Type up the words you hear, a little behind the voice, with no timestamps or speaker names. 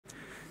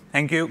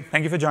Thank you.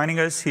 Thank you for joining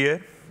us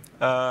here.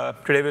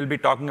 Today we'll be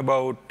talking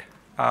about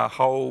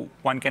how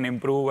one can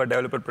improve a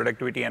developer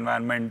productivity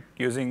environment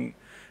using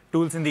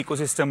tools in the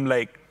ecosystem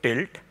like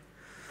Tilt.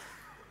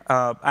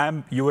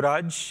 I'm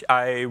Yuvaraj.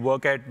 I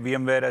work at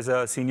VMware as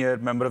a senior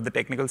member of the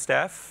technical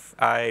staff.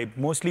 I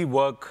mostly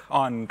work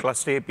on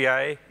Cluster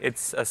API.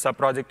 It's a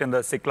sub-project in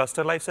the SIG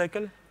cluster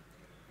lifecycle.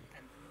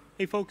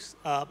 Hey folks,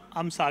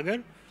 I'm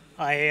Sagar.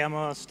 I am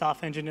a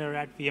staff engineer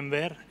at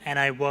VMware, and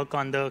I work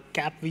on the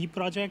CapV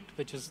project,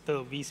 which is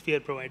the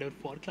vSphere provider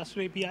for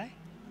Cluster API.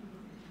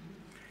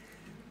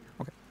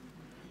 Okay.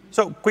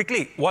 So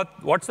quickly,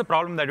 what's the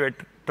problem that we're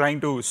trying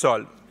to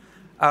solve?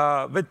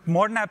 With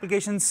modern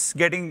applications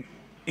getting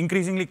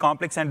increasingly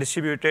complex and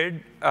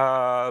distributed,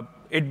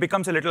 it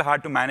becomes a little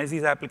hard to manage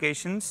these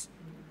applications.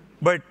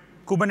 But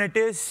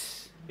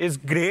Kubernetes is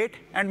great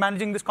at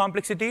managing this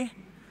complexity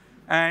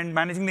and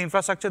managing the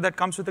infrastructure that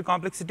comes with the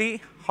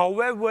complexity.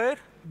 However,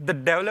 the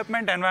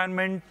development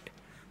environment,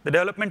 the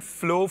development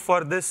flow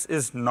for this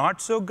is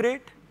not so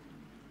great.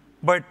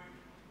 But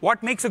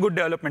what makes a good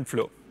development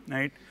flow,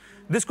 right?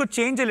 This could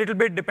change a little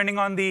bit depending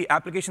on the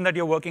application that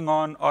you're working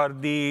on or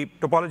the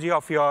topology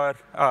of your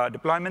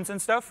deployments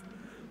and stuff.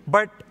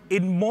 But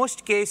in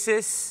most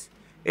cases,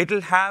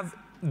 it'll have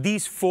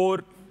these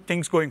 4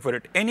 things going for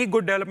it. Any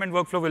good development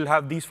workflow will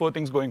have these 4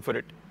 things going for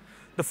it.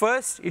 The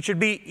first, it should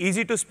be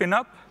easy to spin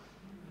up.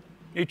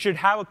 It should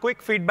have a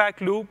quick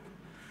feedback loop.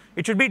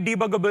 It should be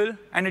debuggable,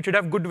 and it should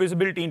have good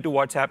visibility into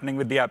what's happening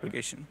with the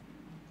application.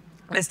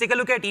 Let's take a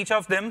look at each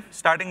of them,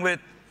 starting with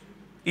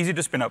easy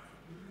to spin up.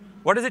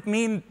 What does it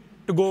mean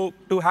to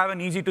have an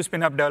easy to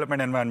spin up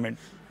development environment?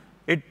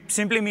 It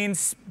simply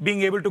means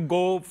being able to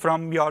go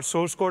from your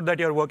source code that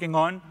you're working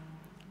on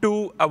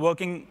to a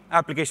working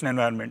application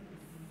environment.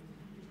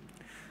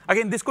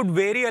 Again, this could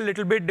vary a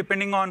little bit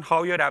depending on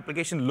how your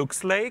application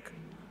looks like,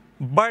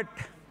 but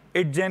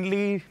it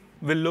generally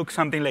will look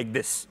something like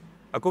this.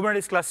 A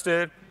Kubernetes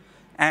cluster,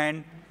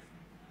 and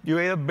you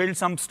either build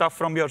some stuff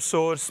from your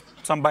source,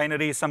 some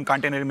binaries, some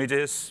container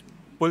images,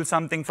 pull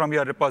something from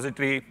your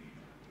repository,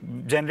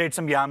 generate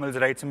some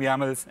YAMLs, write some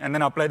YAMLs, and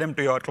then apply them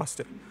to your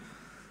cluster.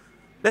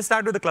 Let's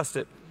start with the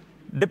cluster.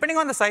 Depending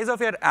on the size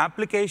of your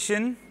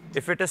application,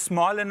 if it is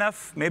small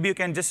enough, maybe you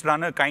can just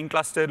run a kind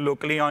cluster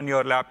locally on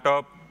your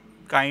laptop,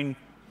 kind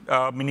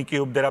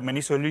Minikube. There are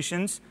many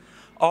solutions.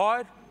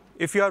 Or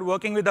if you are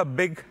working with a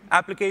big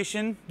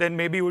application, then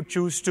maybe you would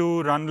choose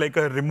to run like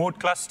a remote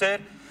cluster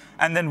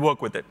and then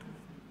work with it.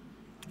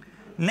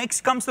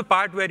 Next comes the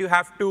part where you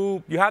have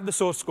the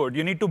source code.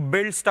 You need to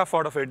build stuff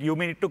out of it. You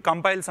need to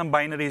compile some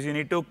binaries. You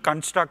need to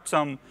construct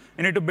you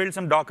need to build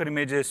some Docker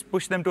images,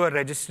 push them to a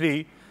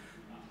registry,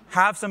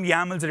 have some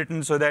YAMLs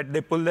written so that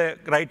they pull the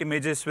right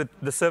images with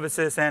the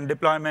services and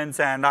deployments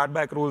and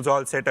RBAC rules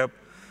all set up,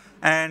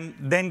 and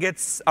then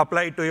gets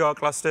applied to your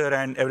cluster,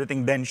 and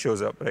everything then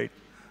shows up, right?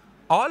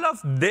 All of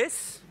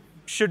this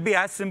should be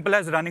as simple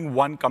as running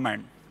one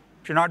command.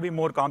 It should not be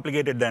more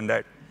complicated than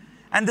that.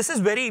 And this is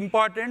very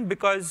important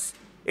because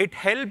it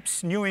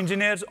helps new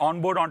engineers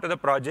onboard onto the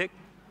project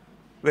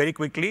very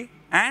quickly.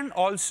 And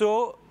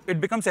also,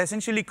 it becomes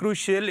essentially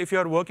crucial if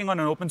you're working on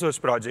an open source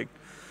project.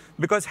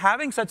 Because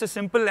having such a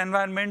simple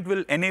environment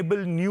will enable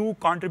new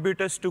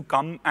contributors to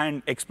come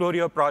and explore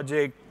your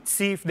project,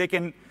 see if they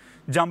can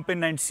jump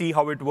in and see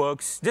how it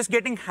works. Just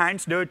getting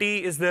hands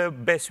dirty is the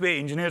best way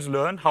engineers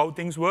learn how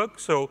things work.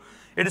 So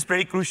it is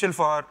pretty crucial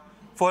for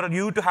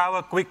you to have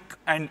a quick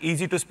and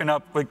easy to spin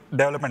up quick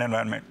development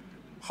environment.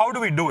 How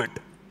do we do it?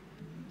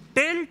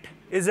 Tilt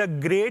is a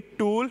great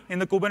tool in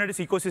the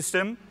Kubernetes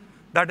ecosystem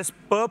that is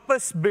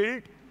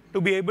purpose-built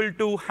to be able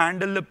to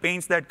handle the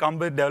pains that come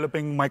with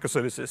developing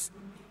microservices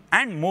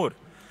and more.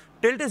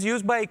 Tilt is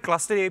used by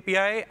Cluster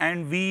API,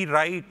 and we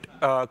write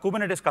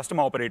Kubernetes custom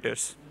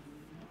operators.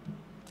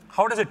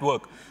 How does it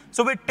work?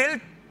 So with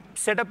Tilt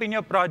set up in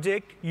your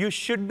project, you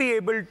should be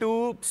able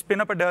to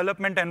spin up a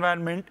development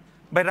environment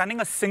by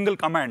running a single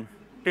command,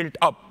 tilt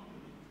up.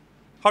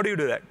 How do you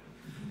do that?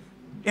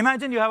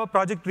 Imagine you have a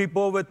project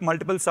repo with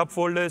multiple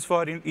subfolders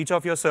for each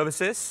of your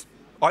services.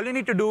 All you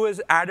need to do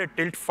is add a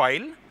tilt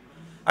file.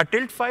 A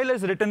tilt file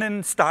is written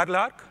in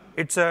Starlark.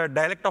 It's a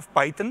dialect of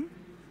Python.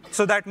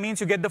 So that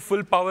means you get the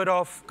full power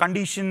of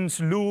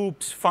conditions,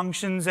 loops,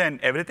 functions, and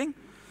everything.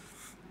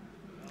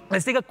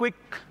 Let's take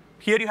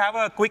here you have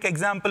a quick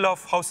example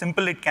of how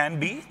simple it can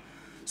be.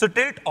 So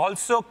Tilt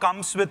also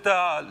comes with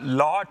a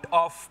lot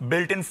of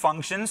built-in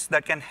functions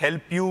that can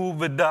help you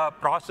with the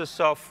process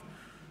of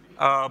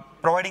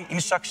providing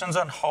instructions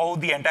on how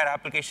the entire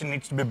application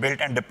needs to be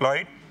built and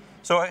deployed.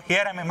 So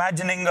here I'm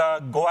imagining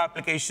a Go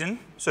application.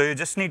 So you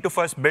just need to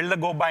first build the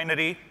Go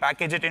binary,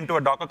 package it into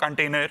a Docker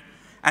container,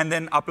 and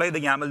then apply the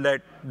YAML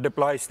that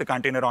deploys the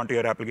container onto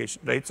your application,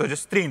 right? So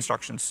just 3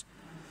 instructions.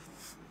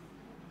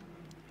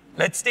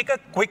 Let's take a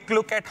quick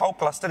look at how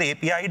Cluster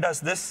API does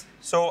this.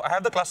 So I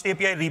have the Cluster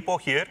API repo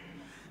here.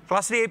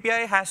 Cluster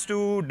API has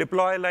to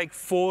deploy like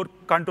 4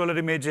 controller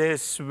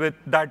images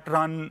that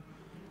run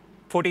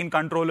 14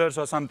 controllers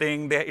or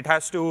something. It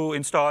has to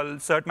install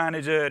cert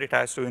manager. It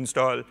has to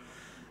install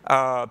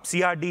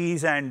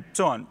CRDs, and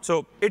so on.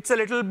 So it's a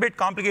little bit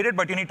complicated,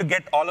 but you need to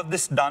get all of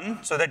this done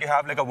so that you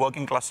have like a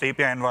working cluster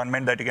API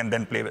environment that you can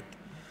then play with.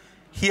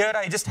 Here,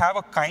 I just have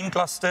a kind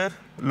cluster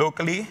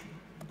locally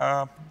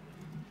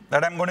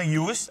that I'm going to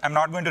use. I'm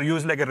not going to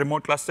use like a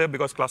remote cluster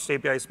because cluster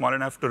API is small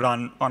enough to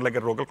run on like a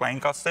local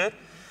client cluster.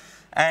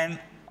 And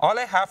all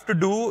I have to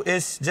do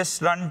is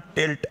just run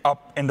tilt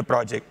up in the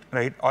project,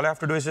 right? All I have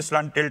to do is just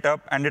run tilt up,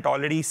 and it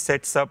already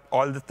sets up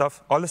all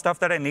the stuff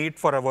that I need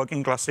for a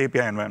working cluster API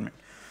environment.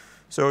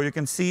 So you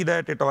can see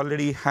that it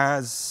already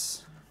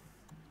has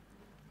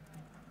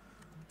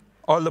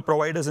all the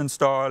providers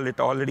installed. It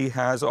already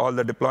has all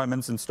the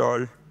deployments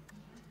installed.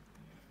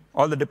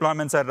 All the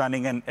deployments are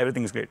running, and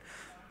everything is great.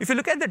 If you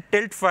look at the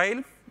tilt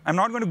file, I'm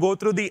not going to go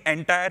through the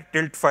entire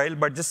tilt file,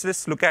 but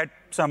just look at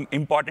some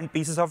important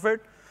pieces of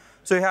it.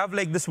 So you have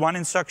like this one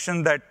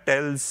instruction that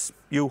tells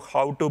you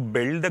how to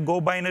build the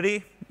Go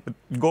binary,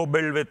 Go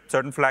build with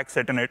certain flags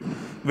set in it.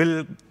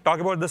 We'll talk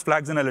about those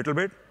flags in a little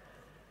bit.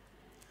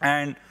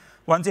 And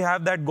once you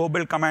have that Go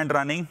build command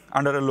running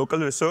under a local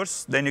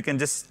resource, then you can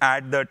just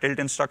add the tilt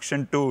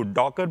instruction to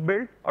Docker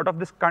build out of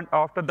this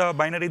after the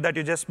binary that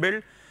you just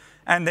built.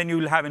 And then you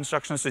will have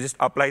instructions to just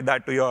apply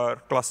that to your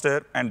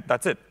cluster, and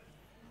that's it.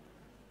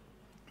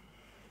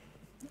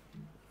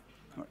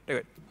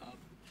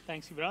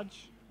 Thanks, Yuvaraj.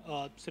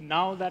 So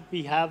now that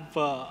we have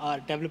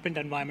our development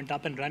environment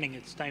up and running,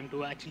 it's time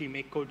to actually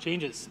make code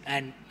changes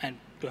and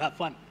to have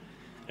fun,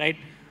 right?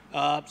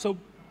 For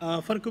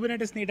a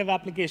Kubernetes native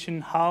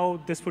application, how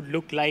this would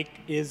look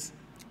like is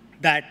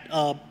that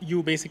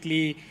you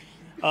basically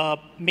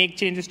make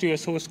changes to your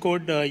source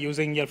code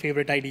using your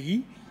favorite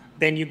IDE.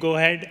 Then you go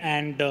ahead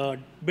and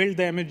build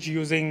the image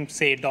using,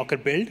 say, Docker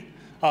build.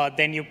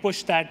 Then you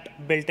push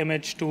that built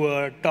image to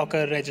a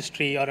Docker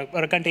registry or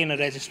a container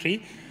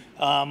registry.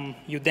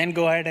 You then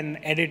go ahead and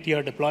edit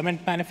your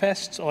deployment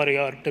manifests or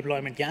your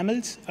deployment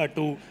YAMLs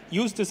to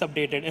use this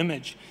updated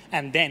image.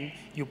 And then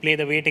you play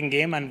the waiting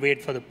game and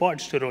wait for the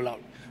pods to roll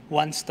out.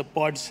 Once the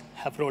pods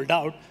have rolled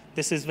out,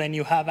 this is when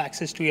you have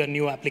access to your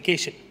new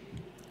application.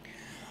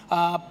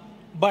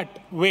 But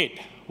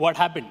wait, what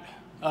happened?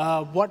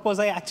 What was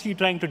I actually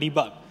trying to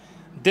debug?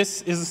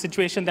 This is a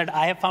situation that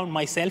I have found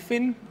myself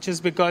in,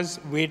 just because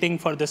waiting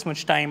for this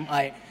much time,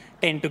 I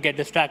tend to get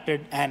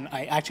distracted, and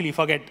I actually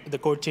forget the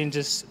code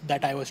changes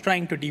that I was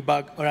trying to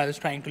debug or I was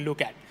trying to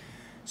look at.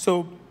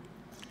 So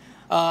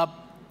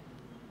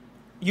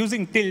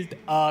using tilt,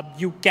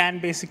 you can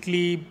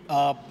basically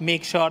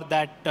make sure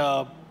that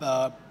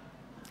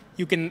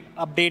you can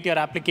update your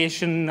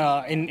application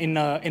in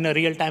a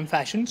real-time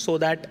fashion so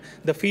that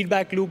the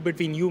feedback loop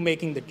between you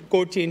making the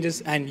code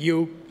changes and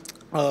you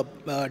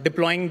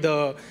deploying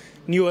the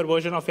newer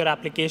version of your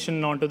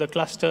application onto the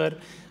cluster,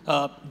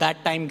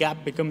 that time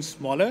gap becomes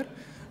smaller.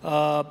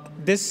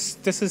 This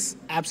is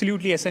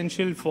absolutely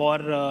essential for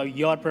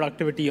your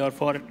productivity or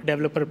for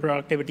developer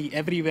productivity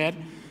everywhere,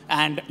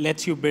 and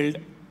lets you build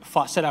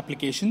faster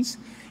applications.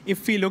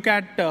 If we look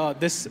at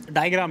this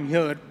diagram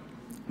here,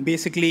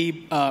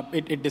 basically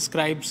it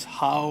describes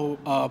how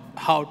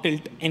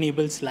tilt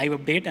enables live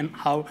update and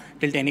how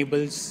tilt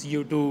enables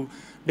you to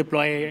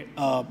deploy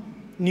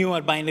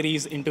newer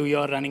binaries into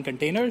your running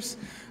containers.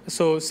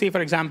 So say,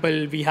 for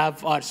example, we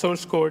have our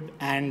source code,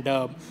 and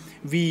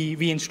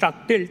we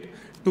instruct tilt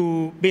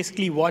to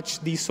basically watch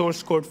these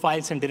source code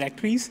files and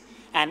directories.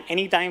 And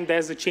anytime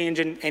there's a change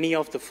in any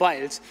of the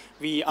files,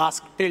 we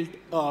ask tilt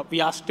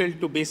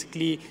to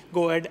basically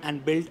go ahead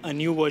and build a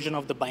new version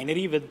of the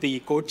binary with the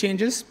code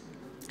changes.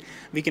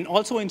 We can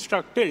also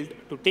instruct tilt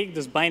to take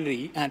this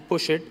binary and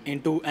push it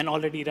into an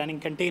already running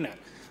container.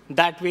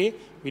 That way,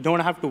 we don't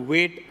have to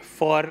wait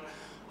for,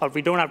 or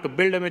we don't have to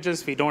build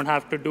images. We don't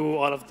have to do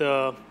all of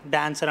the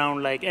dance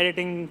around like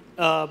editing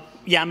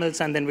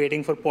YAMLs and then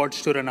waiting for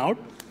pods to run out.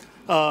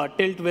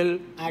 Tilt will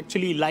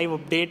actually live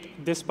update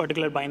this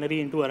particular binary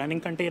into a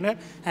running container,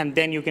 and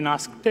then you can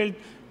ask tilt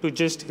to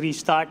just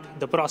restart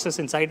the process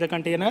inside the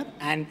container,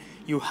 and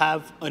you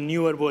have a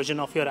newer version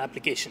of your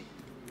application.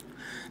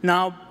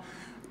 Now,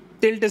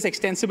 tilt is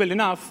extensible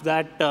enough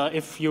that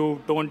if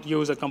you don't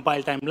use a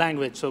compile time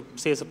language, so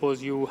say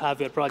suppose you have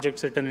your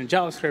projects written in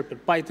JavaScript or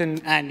Python,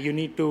 and you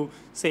need to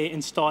say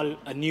install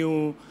a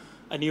new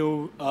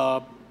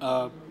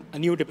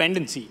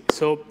dependency.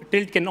 So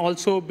tilt can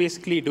also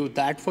basically do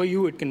that for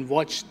you. It can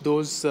watch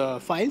those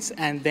files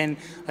and then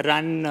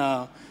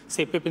run,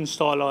 say, pip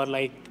install or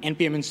like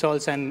npm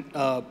installs and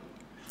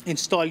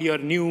install your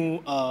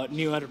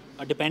newer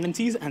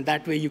dependencies. And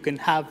that way you can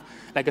have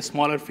like a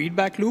smaller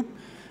feedback loop.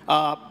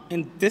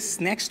 In this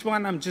next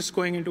one, I'm just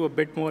going into a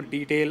bit more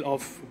detail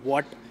of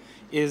what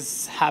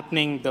is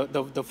happening.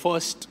 The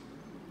first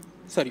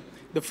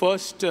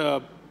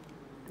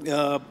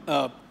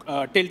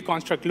tilt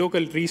construct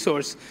local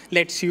resource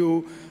lets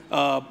you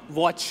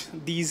watch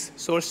these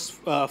source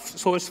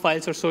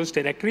files or source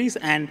directories,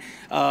 and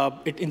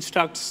it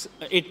instructs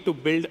it to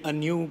build a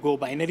new Go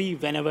binary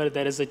whenever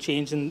there is a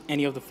change in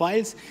any of the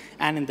files.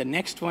 And in the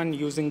next one,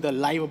 using the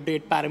live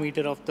update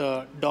parameter of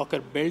the Docker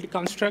build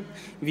construct,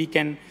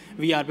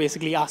 we are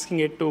basically asking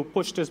it to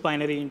push this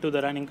binary into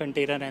the running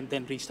container and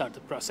then restart the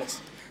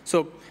process.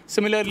 So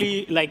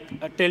similarly,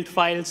 like tilt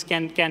files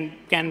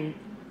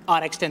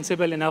are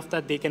extensible enough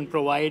that they can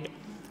provide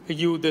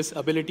you this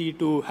ability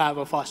to have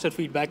a faster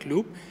feedback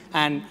loop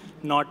and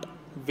not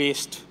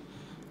waste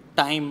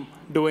time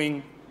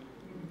doing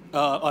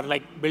or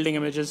like building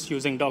images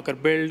using Docker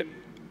build,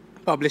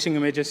 publishing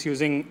images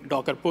using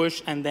Docker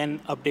push, and then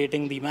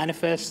updating the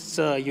manifests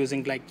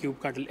using like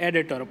kubectl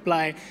edit or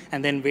apply,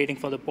 and then waiting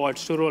for the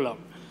pods to roll out.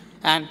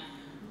 And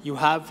you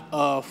have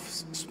a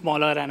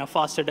smaller and a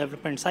faster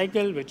development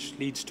cycle, which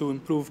leads to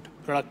improved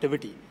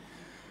productivity.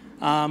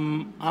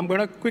 I'm going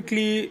to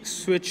quickly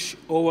switch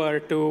over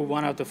to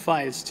one of the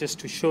files just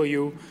to show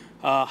you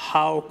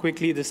how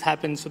quickly this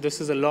happens. So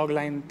this is a log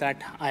line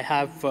that I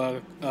have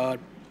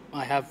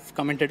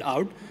commented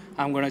out.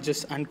 I'm going to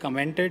just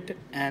uncomment it,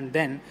 and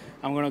then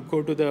I'm going to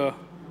go to the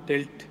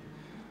tilt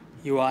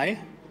UI.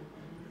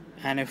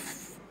 And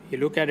if you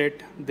look at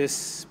it,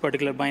 this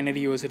particular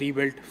binary was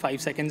rebuilt 5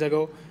 seconds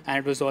ago, and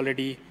it was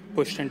already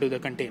pushed into the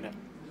container.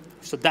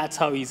 So that's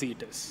how easy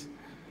it is.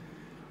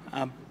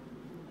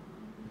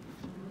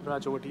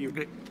 Raj, over to you.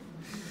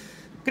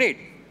 Great.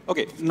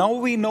 OK, now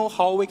we know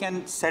how we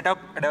can set up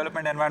a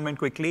development environment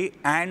quickly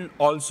and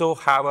also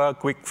have a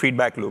quick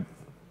feedback loop.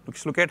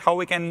 Let's look at how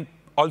we can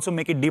also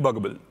make it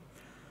debuggable.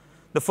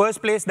 The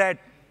first place that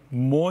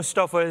most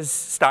of us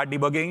start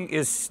debugging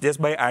is just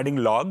by adding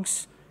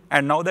logs.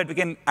 And now that we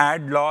can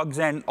add logs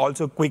and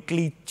also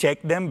quickly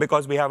check them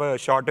because we have a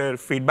shorter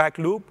feedback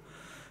loop,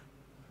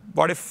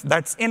 what if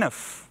that's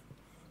enough?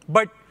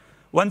 But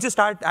once you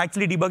start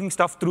actually debugging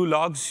stuff through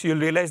logs, you'll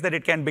realize that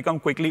it can become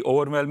quickly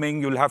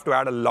overwhelming. You'll have to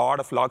add a lot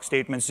of log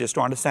statements just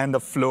to understand the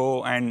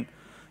flow. And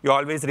you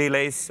always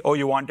realize, oh,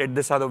 you wanted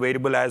this other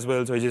variable as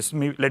well, so just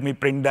let me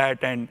print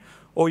that. And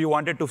oh, you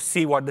wanted to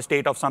see what the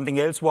state of something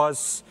else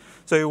was,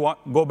 so you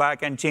go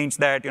back and change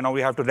that.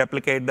 We have to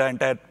replicate the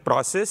entire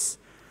process.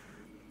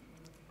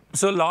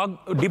 So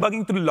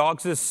debugging through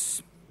logs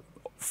is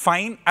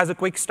fine as a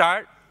quick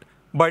start.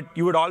 But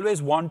you would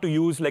always want to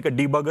use like a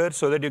debugger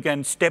so that you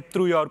can step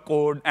through your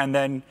code and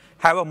then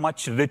have a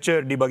much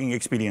richer debugging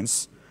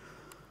experience.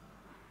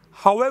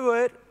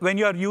 However, when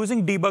you are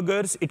using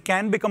debuggers, it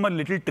can become a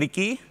little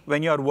tricky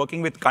when you are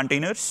working with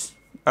containers,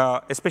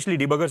 especially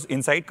debuggers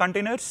inside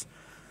containers.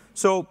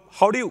 So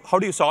how do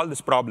you solve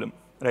this problem,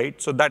 right?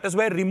 So that is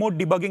where remote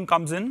debugging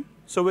comes in.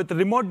 So with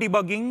remote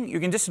debugging, you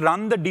can just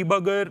run the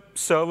debugger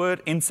server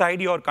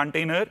inside your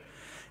container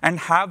and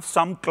have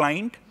some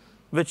client,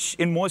 which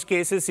in most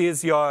cases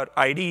is your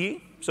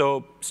IDE,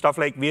 so stuff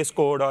like VS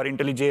Code or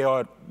IntelliJ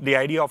or the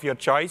IDE of your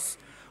choice.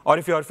 Or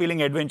if you're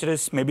feeling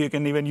adventurous, maybe you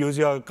can even use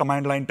your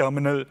command line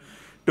terminal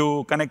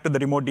to connect to the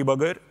remote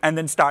debugger and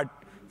then start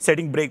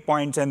setting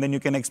breakpoints, and then you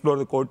can explore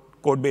the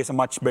code base a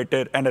much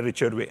better and a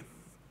richer way.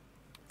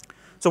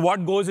 So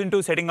what goes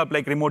into setting up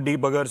like remote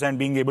debuggers and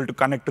being able to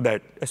connect to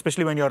that,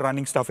 especially when you're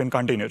running stuff in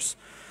containers?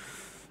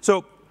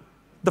 So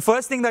the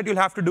first thing that you'll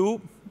have to do,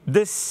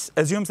 this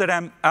assumes that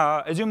I'm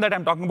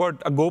talking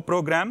about a Go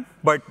program,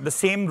 but the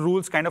same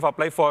rules kind of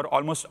apply for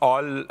almost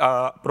all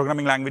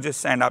programming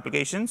languages and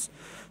applications.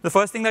 The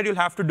first thing that you'll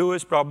have to do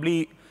is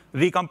probably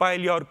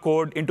recompile your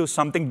code into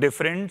something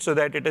different so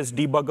that it is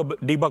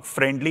debug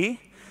friendly.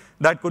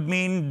 That could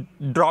mean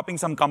dropping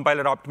some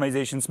compiler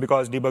optimizations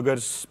because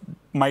debuggers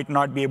might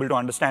not be able to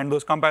understand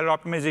those compiler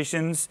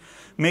optimizations,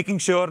 making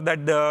sure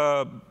that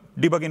the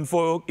debug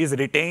info is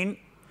retained.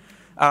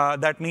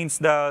 That means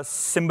the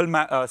symbol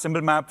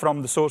map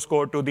from the source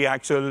code to the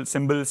actual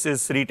symbols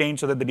is retained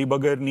so that the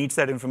debugger needs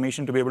that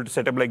information to be able to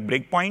set up like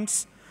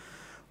breakpoints.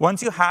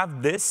 Once you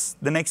have this,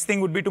 the next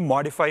thing would be to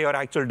modify your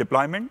actual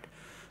deployment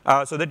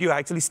so that you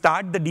actually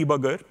start the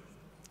debugger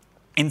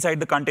inside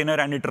the container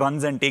and it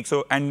runs and takes,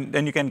 and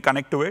then you can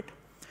connect to it.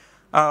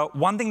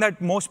 One thing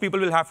that most people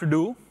will have to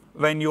do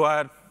when you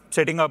are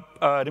setting up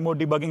remote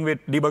debugging with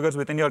debuggers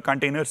within your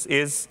containers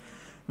is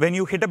when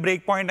you hit a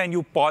breakpoint and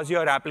you pause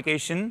your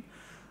application,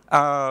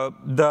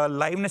 the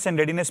liveness and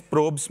readiness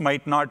probes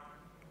might not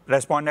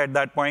respond at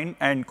that point,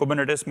 and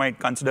Kubernetes might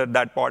consider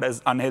that pod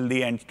as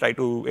unhealthy and try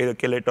to either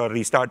kill it or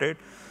restart it.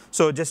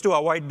 So just to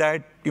avoid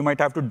that, you might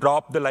have to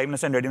drop the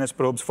liveness and readiness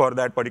probes for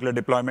that particular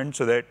deployment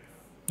so that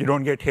you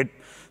don't get hit,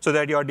 so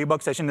that your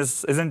debug session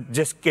isn't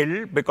just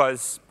killed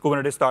because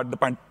Kubernetes thought the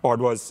pod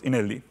was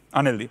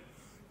unhealthy.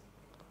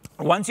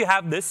 Once you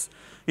have this,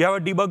 you have a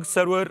debug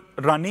server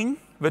running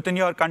within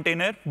your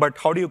container, but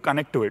how do you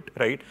connect to it,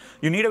 right?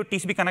 You need a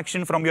TCP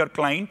connection from your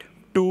client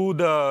to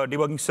the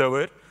debugging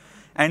server.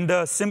 And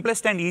the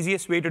simplest and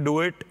easiest way to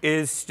do it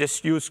is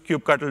just use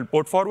kubectl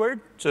port forward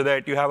so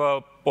that you have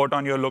a port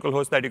on your local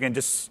host that you can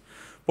just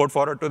port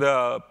forward to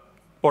the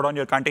port on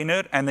your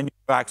container, and then you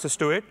have access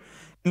to it.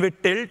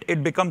 With tilt,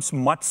 it becomes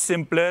much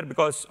simpler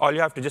because all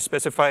you have to just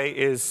specify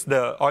is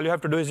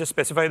just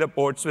specify the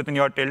ports within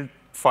your tilt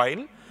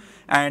file,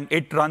 and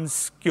it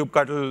runs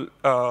kubectl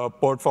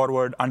port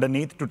forward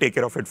underneath to take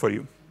care of it for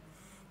you.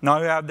 Now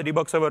you have the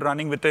debug server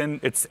running within,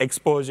 it's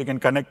exposed, you can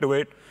connect to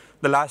it.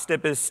 The last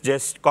step is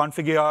just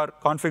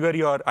configure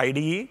your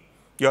IDE,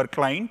 your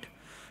client,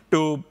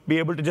 to be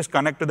able to just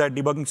connect to that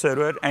debugging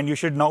server, and you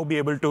should now be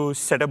able to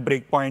set up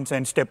breakpoints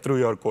and step through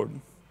your code.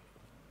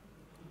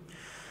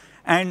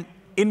 And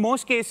in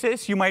most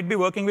cases, you might be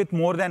working with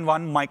more than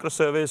one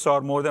microservice or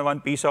more than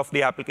one piece of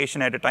the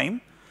application at a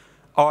time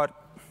or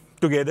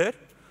together.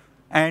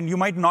 And you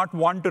might not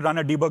want to run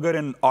a debugger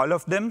in all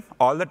of them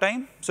all the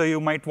time. So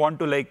you might want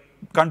to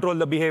control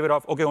the behavior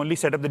of, OK, only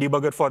set up the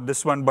debugger for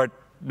this one, but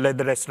let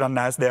the rest run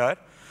as they are.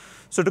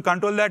 So to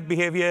control that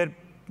behavior,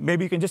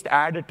 maybe you can just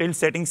add a tilt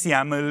settings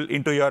YAML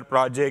into your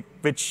project,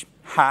 which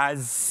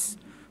has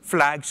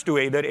flags to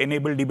either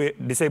enable,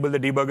 disable the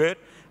debugger.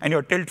 And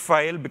your tilt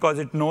file, because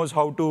it knows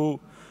how to,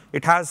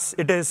 it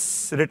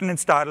is written in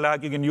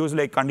Starlag. You can use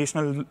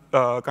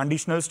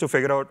conditionals to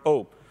figure out,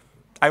 oh,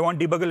 I want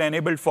debugger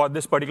enabled for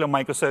this particular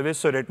microservice,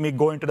 so let me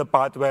go into the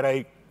path where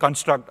I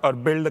construct or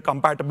build a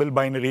compatible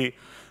binary,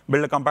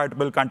 build a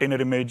compatible container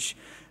image,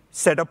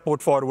 set up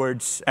port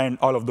forwards, and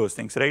all of those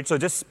things, right? So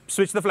just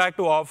switch the flag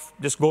to off,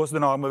 just goes the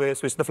normal way,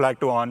 switch the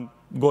flag to on,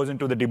 goes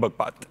into the debug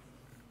path.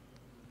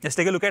 Let's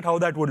take a look at how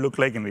that would look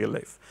like in real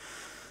life.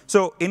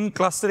 So in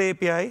cluster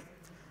API,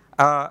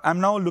 I'm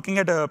now looking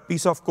at a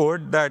piece of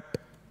code that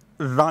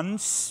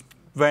runs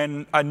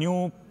when a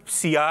new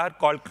CR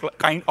called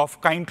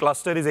kind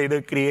cluster is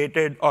either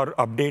created or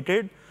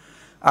updated.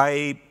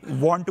 I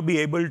want to be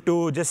able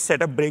to just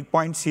set up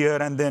breakpoints here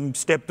and then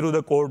step through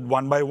the code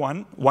one by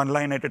one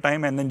line at a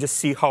time, and then just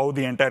see how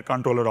the entire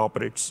controller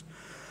operates.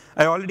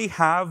 I already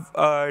have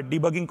a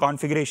debugging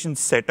configuration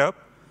set up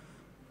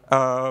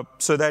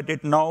so that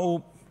it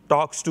now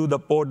talks to the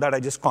port that I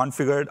just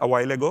configured a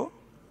while ago.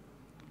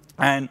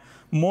 And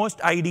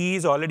most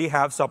IDEs already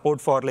have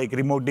support for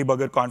remote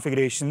debugger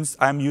configurations.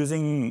 I'm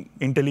using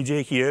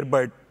IntelliJ here,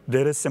 but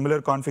there is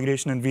similar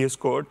configuration in VS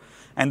Code.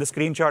 And the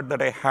screenshot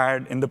that I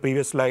had in the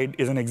previous slide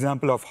is an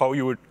example of how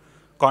you would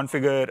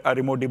configure a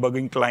remote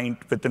debugging client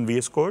within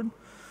VS Code.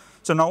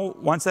 So now,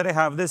 once that I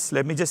have this,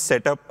 let me just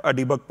set up a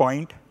debug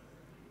point,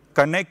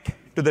 connect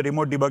to the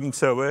remote debugging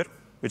server,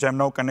 which I'm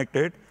now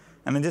connected,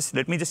 and then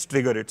let me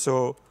trigger it.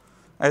 So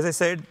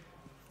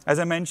as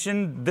I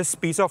mentioned, this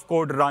piece of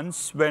code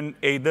runs when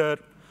either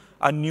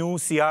a new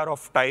CR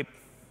of type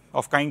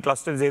of kind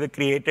cluster is either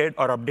created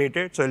or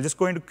updated. So I'll just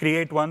go into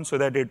create one so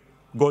that it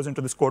goes into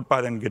this code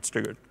path and gets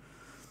triggered.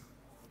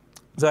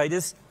 So I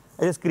just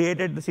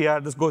created the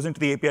CR. This goes into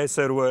the API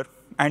server.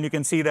 And you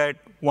can see that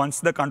once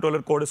the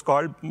controller code is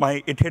called,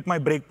 it hit my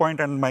breakpoint,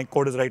 and my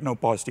code is right now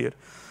paused here.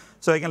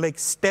 So I can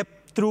step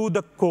through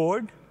the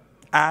code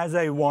as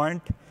I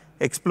want,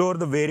 explore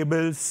the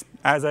variables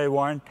as I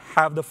want,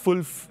 have the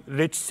full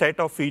rich set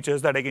of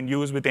features that I can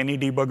use with any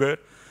debugger,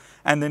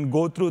 and then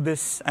go through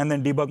this and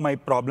then debug my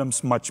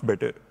problems much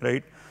better,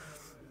 right?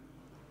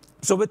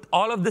 So with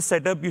all of this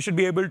setup, you should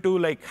be able to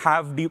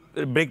have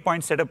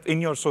breakpoint set up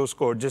in your source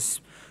code.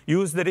 Just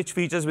use the rich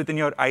features within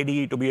your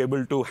IDE to be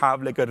able to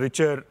have a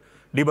richer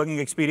debugging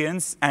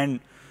experience, and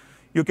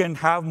you can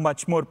have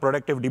much more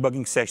productive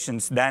debugging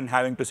sessions than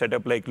having to set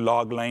up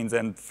log lines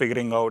and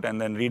figuring out and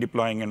then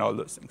redeploying and all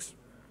those things.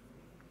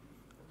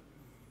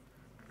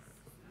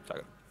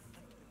 Sagar.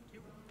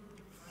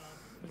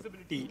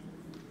 Visibility.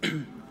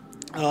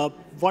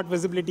 What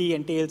visibility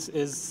entails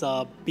is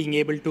being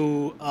able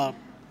to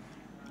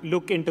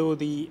look into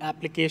the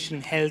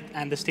application health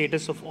and the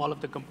status of all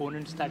of the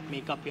components that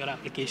make up your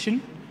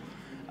application.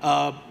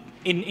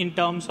 In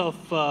terms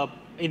of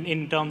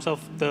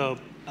the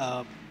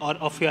or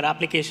of your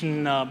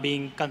application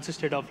being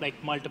consisted of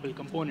multiple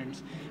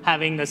components,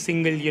 having a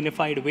single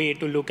unified way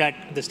to look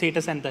at the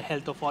status and the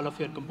health of all of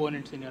your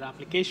components in your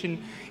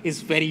application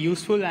is very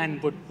useful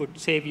and would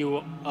save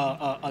you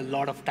a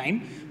lot of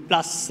time.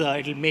 Plus,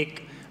 it'll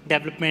make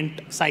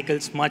development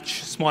cycles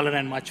much smaller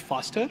and much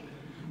faster.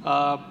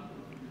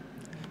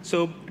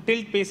 So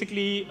Tilt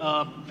basically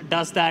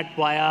does that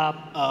via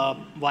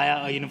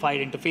a unified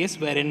interface,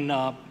 wherein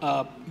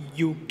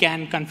you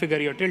can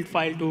configure your Tilt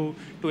file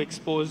to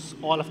expose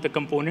all of the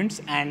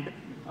components. And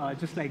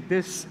just like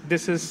this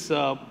is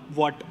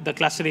what the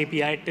cluster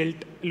API Tilt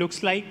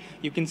looks like.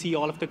 You can see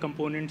all of the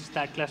components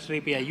that cluster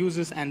API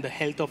uses and the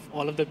health of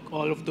all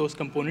of those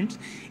components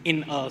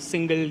in a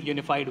single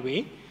unified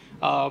way.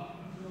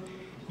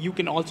 You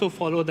can also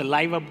follow the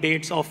live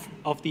updates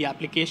of the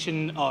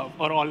application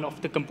or all of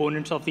the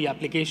components of the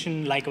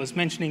application. Like I was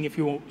mentioning, if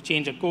you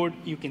change a code,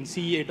 you can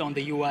see it on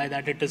the UI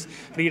that it is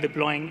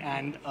redeploying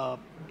and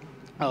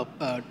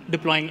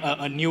deploying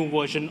a new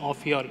version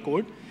of your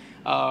code.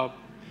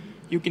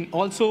 You can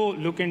also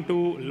look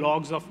into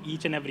logs of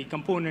each and every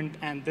component,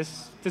 and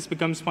this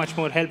becomes much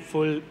more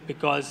helpful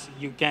because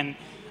you can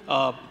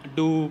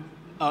do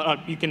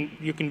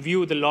you can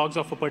view the logs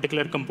of a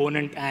particular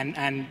component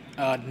and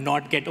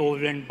not get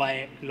overrun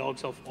by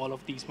logs of all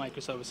of these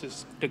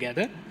microservices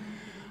together.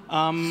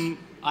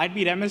 I'd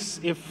be remiss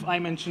if I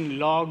mention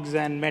logs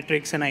and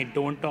metrics and I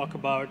don't talk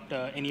about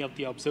any of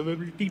the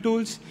observability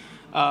tools.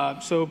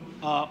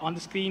 On the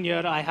screen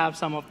here, I have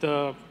some of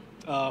the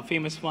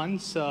famous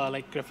ones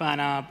like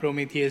Grafana,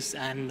 Prometheus,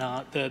 and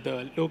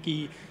the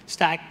Loki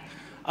stack.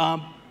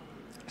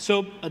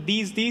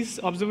 These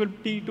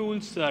observability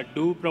tools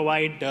do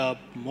provide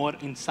more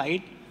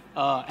insight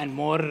and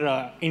more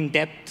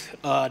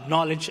in-depth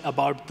knowledge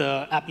about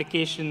the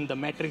application, the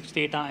metrics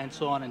data, and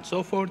so on and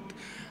so forth.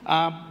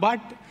 But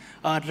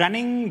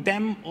running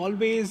them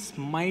always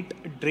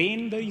might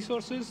drain the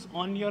resources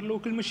on your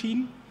local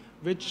machine,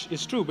 which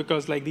is true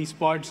because like these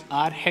pods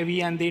are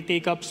heavy and they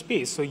take up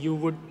space. So you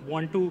would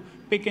want to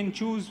pick and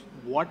choose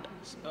what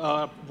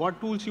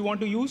tools you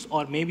want to use,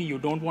 or maybe you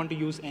don't want to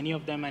use any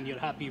of them and you're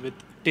happy with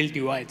Tilt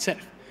UI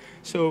itself.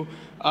 So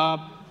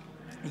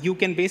you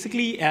can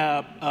basically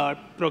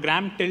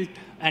program Tilt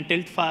and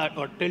Tilt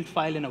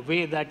file in a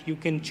way that you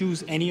can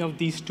choose any of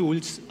these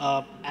tools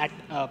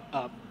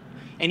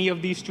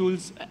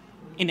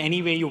in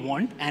any way you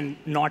want and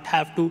not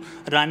have to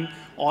run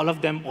all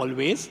of them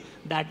always.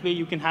 That way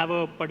you can have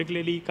a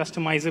particularly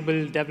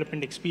customizable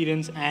development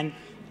experience and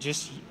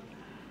just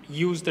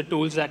use the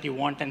tools that you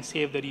want and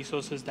save the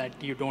resources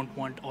that you don't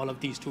want all of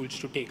these tools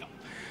to take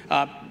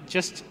up.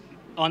 Just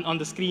on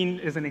the screen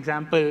is an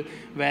example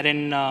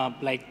wherein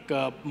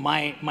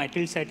my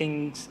Tilt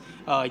settings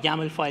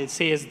YAML file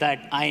says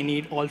that I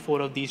need all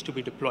 4 of these to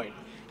be deployed.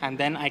 And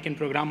then I can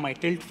program my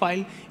Tilt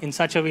file in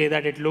such a way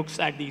that it looks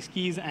at these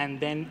keys, and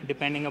then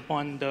depending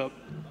upon the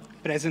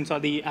presence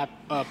or the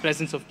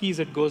presence of keys,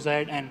 it goes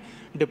ahead and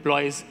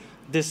deploys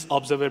this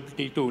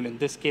observability tool. In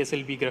this case,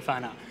 it'll be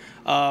Grafana.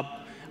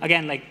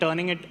 Again, like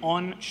turning it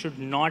on should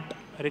not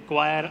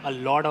require a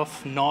lot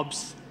of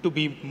knobs to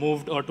be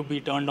moved or to be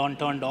turned on,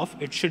 turned off.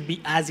 It should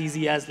be as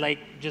easy as like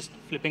just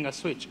flipping a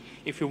switch.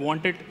 If you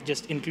want it,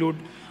 just include,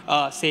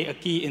 say, a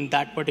key in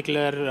that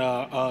particular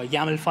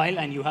YAML file,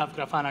 and you have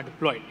Grafana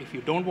deployed. If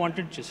you don't want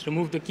it, just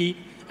remove the key,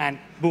 and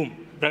boom,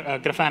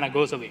 Grafana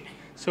goes away.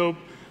 So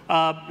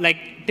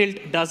like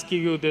Tilt does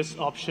give you this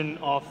option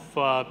of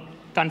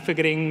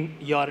configuring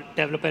your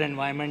developer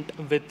environment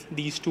with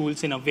these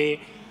tools in a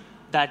way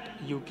that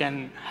you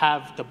can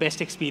have the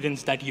best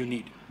experience that you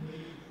need.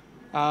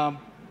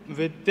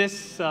 With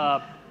this,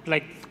 I'm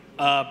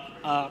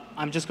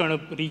just going to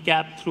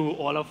recap through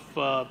all of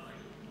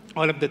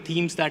the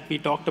themes that we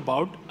talked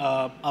about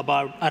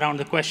around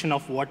the question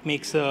of what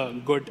makes a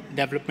good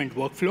development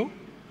workflow.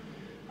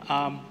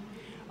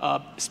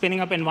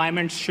 Spinning up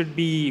environments should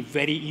be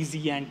very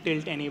easy, and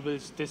Tilt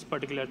enables this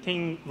particular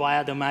thing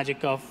via the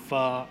magic of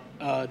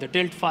the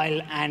Tilt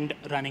file and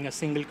running a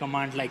single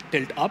command like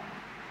tilt up.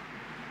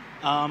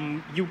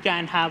 You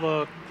can have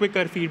a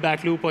quicker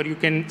feedback loop, or you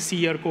can see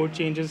your code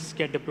changes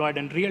get deployed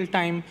in real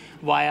time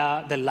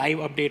via the live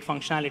update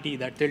functionality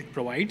that Tilt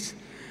provides.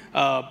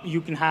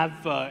 You can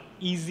have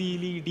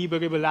easily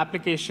debuggable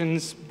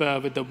applications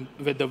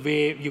with the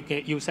way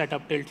you set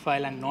up Tilt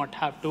file and not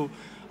have to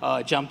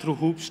jump through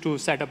hoops to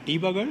set up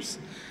debuggers.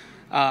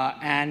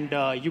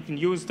 You can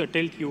use the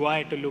Tilt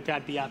UI to look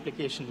at the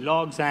application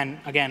logs. And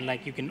again,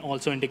 like you can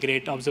also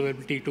integrate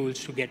observability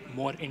tools to get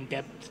more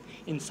in-depth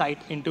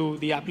insight into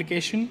the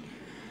application.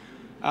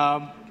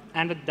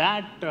 And with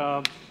that,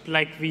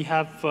 we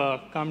have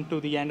come to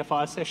the end of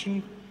our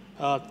session.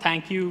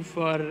 Thank you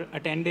for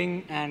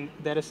attending. And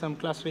there is some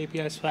cluster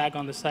API swag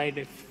on the side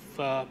if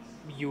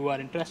you are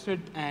interested.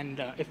 And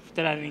if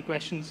there are any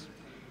questions,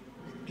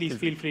 please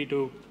feel free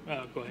to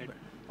go ahead,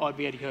 or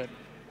we are here.